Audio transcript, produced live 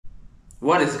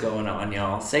What is going on,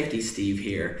 y'all? Safety Steve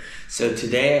here. So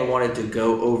today I wanted to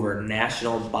go over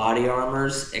National Body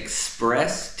Armor's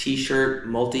Express T-shirt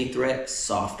multi-threat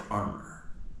soft armor.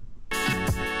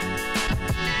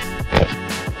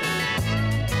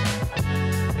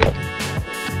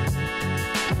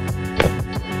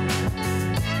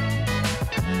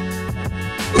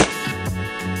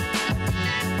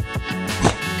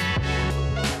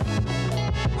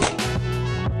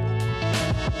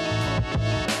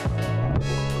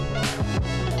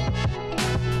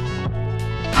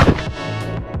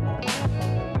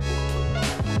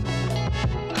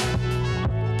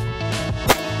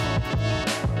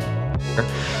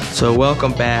 So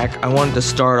welcome back. I wanted to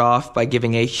start off by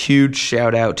giving a huge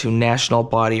shout out to National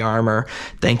Body Armor.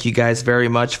 Thank you guys very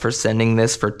much for sending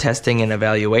this for testing and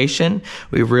evaluation.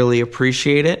 We really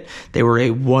appreciate it. They were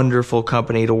a wonderful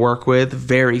company to work with,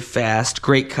 very fast,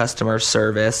 great customer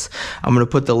service. I'm going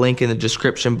to put the link in the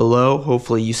description below.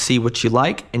 Hopefully you see what you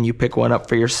like and you pick one up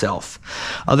for yourself.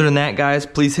 Other than that, guys,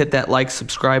 please hit that like,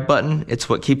 subscribe button. It's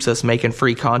what keeps us making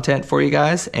free content for you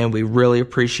guys, and we really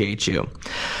appreciate you.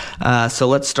 So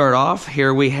let's start off.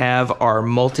 Here we have our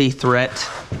multi-threat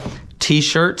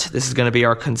t-shirt. This is going to be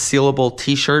our concealable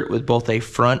t-shirt with both a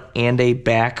front and a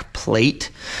back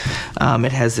plate.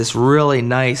 It has this really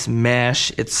nice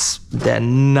mesh. It's that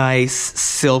nice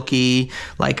silky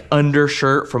like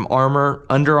undershirt from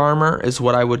Under Armour is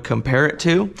what I would compare it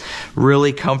to.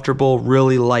 Really comfortable,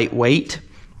 really lightweight.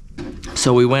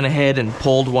 So we went ahead and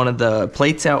pulled one of the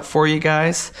plates out for you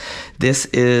guys. This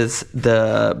is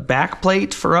the back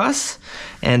plate for us.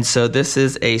 And so this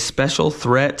is a Special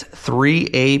Threat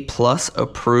 3A Plus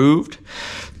approved.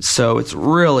 So it's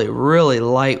really, really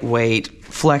lightweight,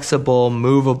 flexible,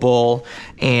 movable,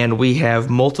 and we have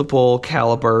multiple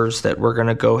calibers that we're going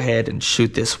to go ahead and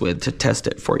shoot this with to test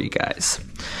it for you guys.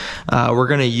 We're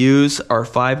going to use our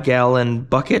 5-gallon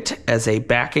bucket as a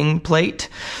backing plate,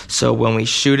 so when we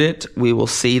shoot it, we will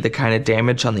see the kind of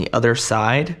damage on the other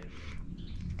side.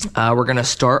 We're going to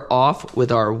start off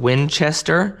with our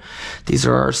Winchester. These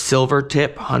are our silver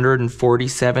tip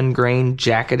 147 grain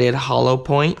jacketed hollow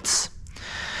points.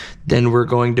 Then we're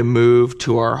going to move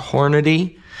to our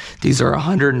Hornady. These are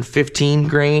 115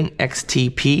 grain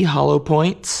XTP hollow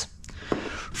points.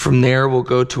 From there, we'll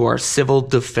go to our Civil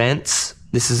Defense.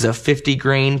 This is a 50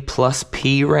 grain plus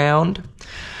P round.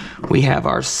 We have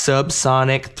our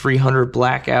Subsonic 300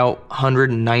 Blackout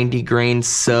 190 grain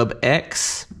Sub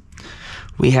X.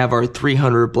 We have our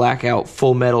 300 Blackout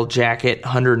Full Metal Jacket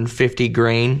 150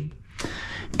 grain.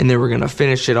 And then we're going to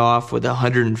finish it off with a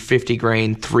 150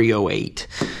 grain 308.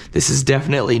 This is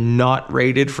definitely not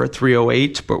rated for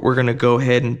 308, but we're going to go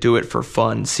ahead and do it for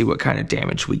fun, see what kind of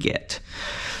damage we get.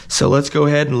 So let's go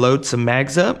ahead and load some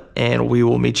mags up, and we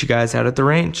will meet you guys out at the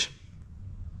range.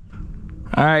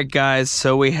 Alright guys,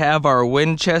 so we have our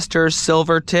Winchester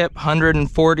silver tip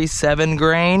 147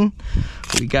 grain.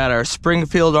 We got our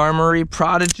Springfield Armory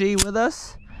Prodigy with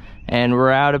us. And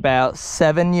we're out about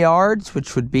 7 yards,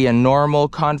 which would be a normal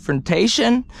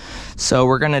confrontation. So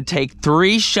we're going to take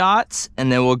 3 shots, and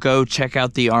then we'll go check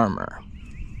out the armor.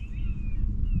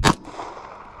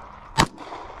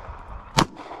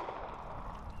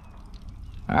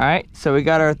 Alright, so we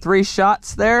got our 3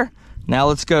 shots there. Now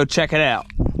let's go check it out.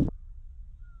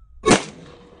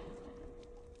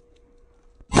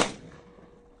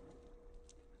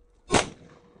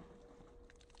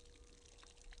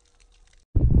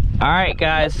 Alright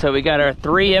guys, so we got our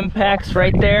 3 impacts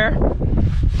right there.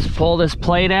 Let's pull this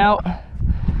plate out.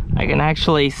 I can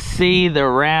actually see the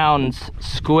rounds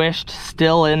squished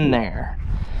still in there.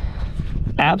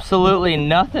 Absolutely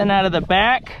nothing out of the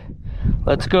back.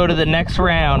 Let's go to the next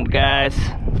round, guys.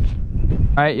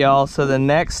 Alright y'all, so the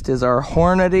next is our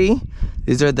Hornady.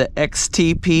 These are the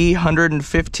XTP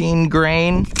 115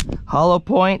 grain hollow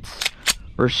points.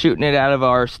 We're shooting it out of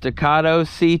our Staccato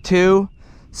C2.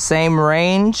 Same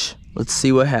range. Let's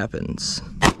see what happens.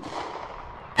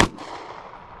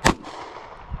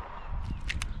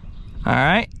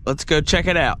 Alright, let's go check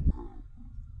it out.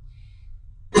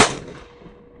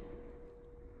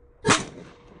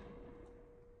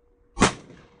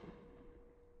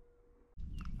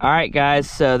 Alright guys,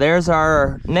 so there's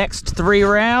our next 3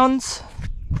 rounds.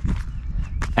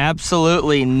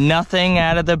 Absolutely nothing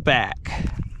out of the back.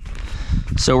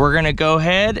 So we're going to go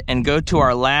ahead and go to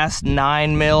our last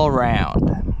 9mm round.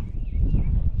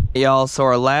 Y'all, so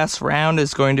our last round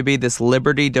is going to be this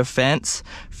Liberty Defense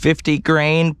 50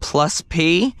 grain plus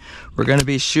P. We're going to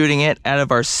be shooting it out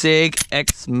of our SIG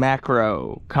X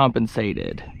Macro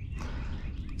compensated.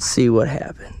 Let's see what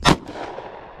happens.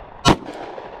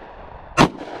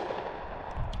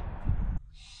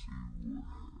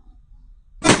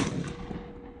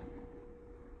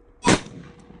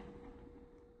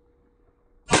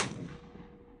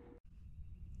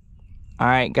 All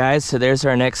right, guys, so there's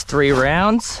our next 3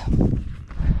 rounds.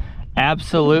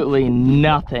 Absolutely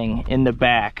nothing in the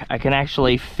back. I can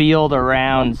actually feel the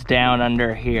rounds down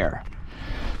under here.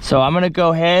 So I'm gonna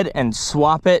go ahead and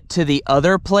swap it to the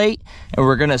other plate, and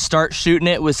we're gonna start shooting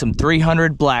it with some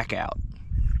 300 blackout.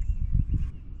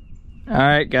 All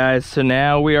right, guys, so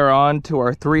now we are on to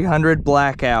our 300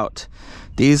 blackout.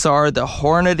 These are the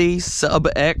Hornady Sub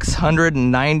X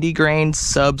 190 grain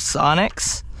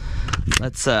subsonics.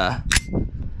 Let's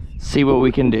see what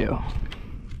we can do.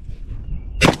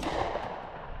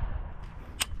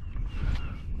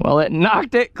 Well, it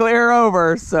knocked it clear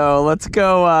over, so let's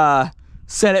go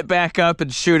set it back up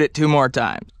and shoot it 2 more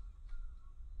times.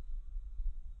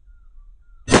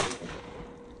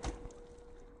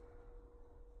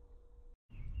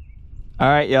 All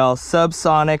right, y'all,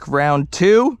 subsonic round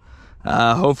 2.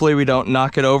 Hopefully we don't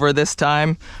knock it over this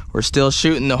time. We're still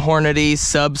shooting the Hornady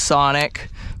subsonic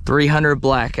 300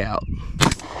 blackout.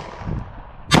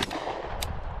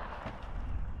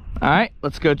 All right,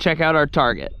 let's go check out our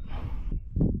target.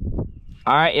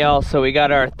 All right, y'all, so we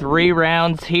got our 3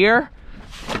 rounds here.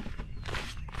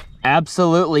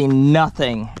 Absolutely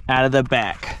nothing out of the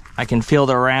back. I can feel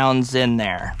the rounds in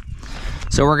there.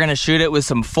 So we're gonna shoot it with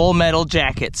some full metal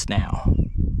jackets now.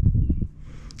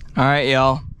 All right,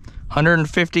 y'all,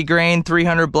 150 grain,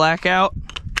 300 blackout,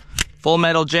 full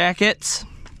metal jackets.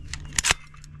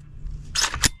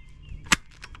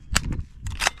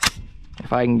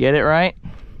 If I can get it right,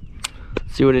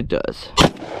 see what it does.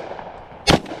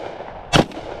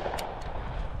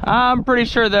 I'm pretty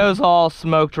sure those all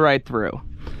smoked right through.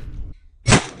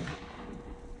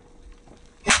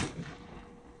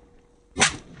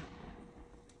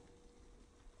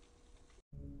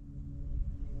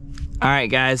 All right,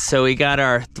 guys, so we got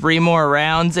our 3 more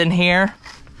rounds in here.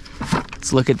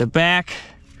 Let's look at the back.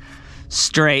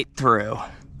 Straight through.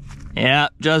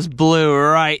 Yep, just blew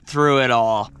right through it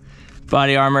all.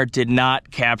 Body armor did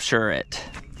not capture it.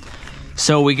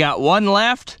 So we got 1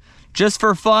 left. Just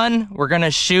for fun, we're gonna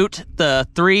shoot the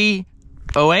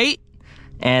 308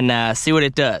 and see what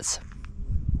it does.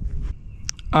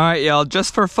 All right, y'all,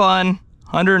 just for fun,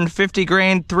 150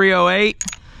 grain 308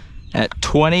 at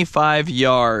 25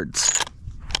 yards.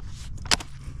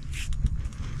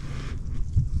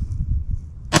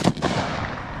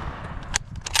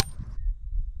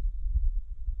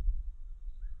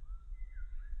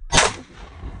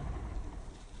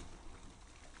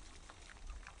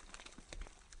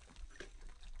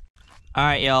 All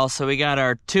right, y'all, so we got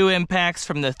our 2 impacts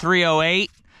from the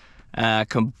 308.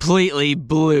 Completely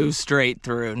blew straight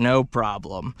through, no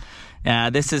problem.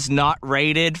 This is not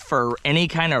rated for any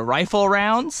kind of rifle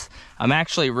rounds. I'm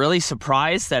actually really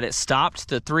surprised that it stopped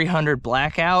the 300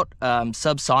 blackout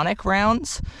subsonic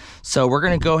rounds. So we're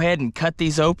gonna go ahead and cut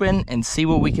these open and see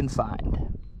what we can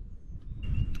find.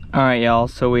 All right, y'all,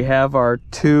 so we have our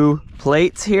 2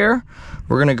 plates here.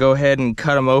 We're gonna go ahead and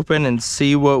cut them open and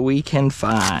see what we can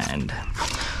find.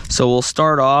 So we'll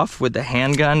start off with the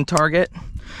handgun target.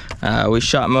 We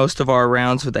shot most of our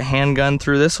rounds with the handgun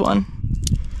through this one.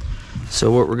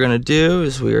 So what we're gonna do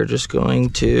is we are just going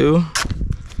to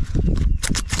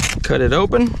cut it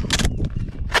open.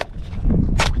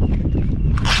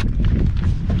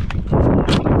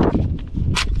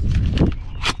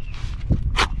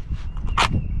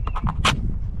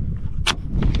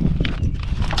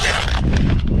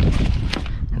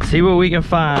 See what we can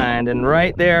find, and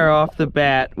right there off the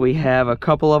bat we have a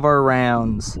couple of our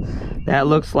rounds. That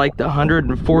looks like the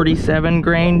 147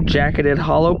 grain jacketed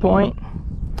hollow point.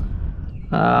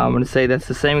 I'm gonna say that's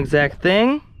the same exact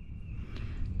thing,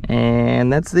 and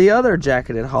that's the other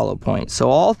jacketed hollow point. So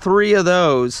all 3 of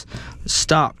those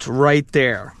stopped right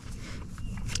there.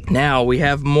 Now we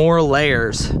have more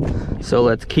layers, so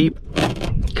let's keep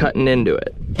cutting into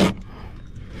it.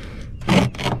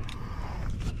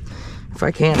 If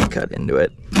I can cut into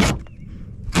it.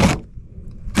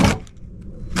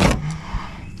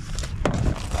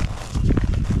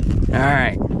 All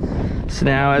right, so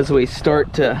now as we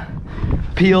start to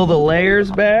peel the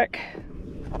layers back,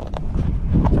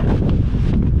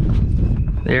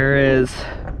 there is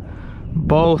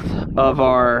both of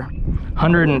our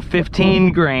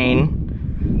 115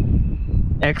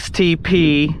 grain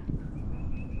XTP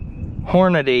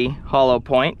Hornady hollow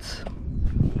points.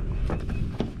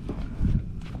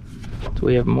 Do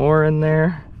we have more in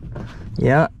there?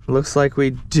 Yeah, looks like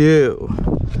we do.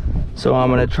 So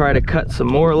I'm gonna try to cut some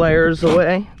more layers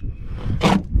away.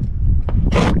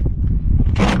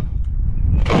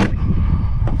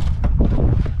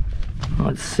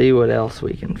 Let's see what else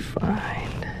we can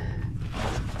find.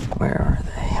 Where are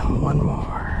they? One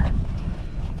more.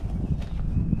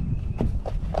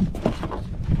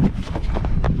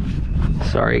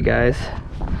 Sorry guys,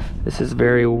 this is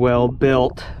very well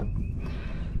built.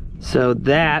 So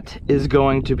that is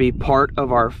going to be part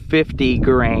of our 50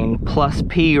 grain plus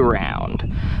P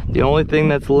round. The only thing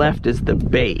that's left is the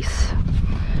base,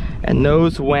 and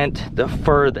those went the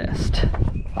furthest.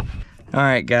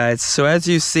 Alright guys, so as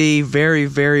you see, very,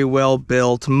 very well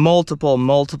built,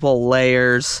 multiple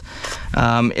layers.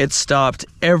 It stopped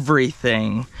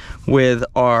everything with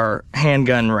our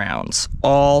handgun rounds,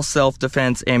 all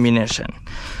self-defense ammunition.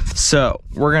 So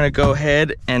we're gonna go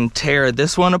ahead and tear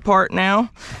this one apart now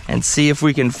and see if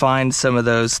we can find some of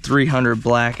those 300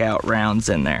 blackout rounds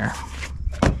in there.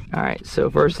 Alright, so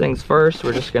first things first,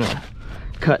 we're just gonna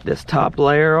cut this top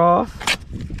layer off.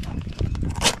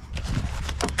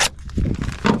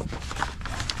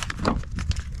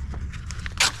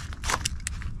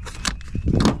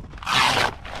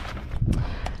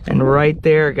 And right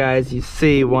there, guys, you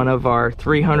see one of our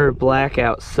 300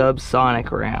 blackout subsonic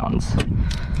rounds.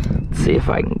 Let's see if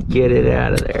I can get it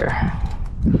out of there.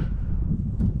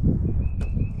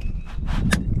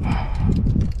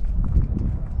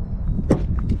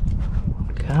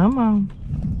 Come on.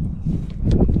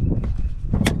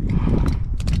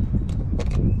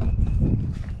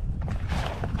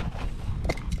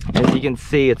 As you can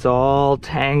see, it's all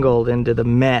tangled into the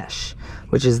mesh,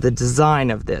 which is the design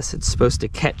of this. It's supposed to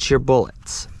catch your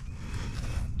bullets.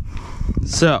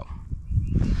 So,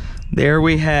 there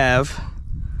we have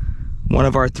one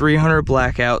of our 300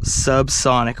 blackout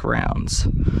subsonic rounds,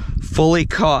 fully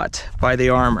caught by the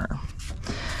armor.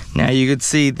 Now you can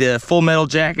see the full metal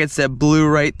jackets that blew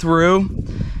right through,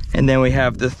 and then we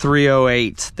have the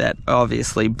 308 that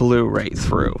obviously blew right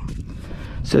through.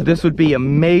 So this would be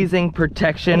amazing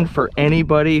protection for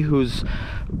anybody who's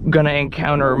gonna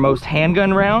encounter most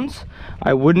handgun rounds.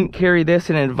 I wouldn't carry this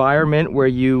in an environment where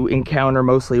you encounter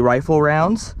mostly rifle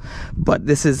rounds, but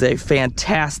this is a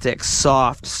fantastic,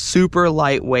 soft, super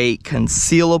lightweight,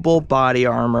 concealable body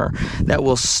armor that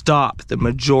will stop the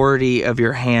majority of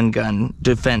your handgun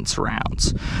defense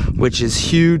rounds, which is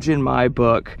huge in my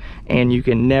book, and you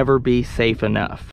can never be safe enough.